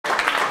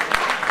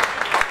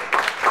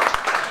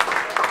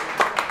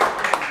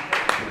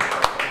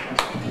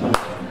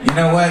You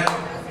know what?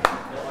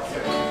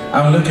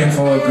 I'm looking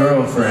for a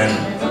girlfriend.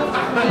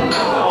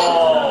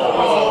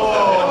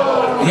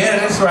 Yeah,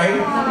 that's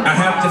right. I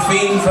have to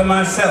feed for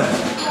myself.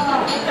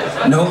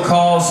 No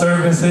call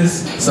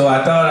services, so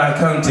I thought I'd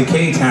come to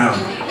K-Town.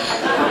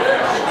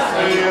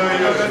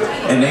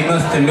 And they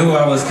must have knew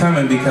I was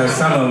coming because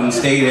some of them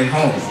stayed at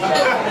home.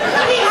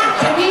 He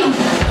have to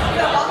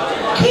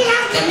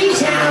be,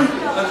 child.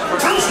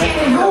 I'm staying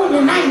at home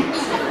tonight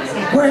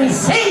where it's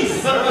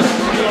safe.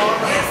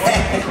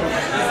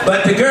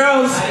 But the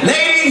girls,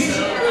 ladies,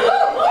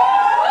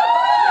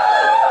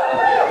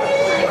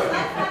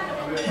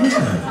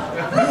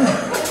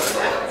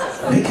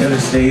 they could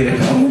have stayed at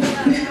home.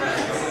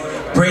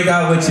 Break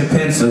out with your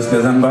pencils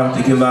because I'm about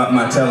to give out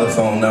my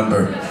telephone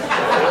number.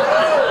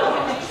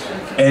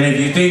 And if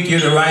you think you're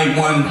the right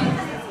one,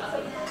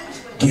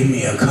 give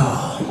me a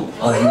call.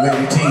 Are you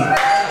ready,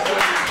 team?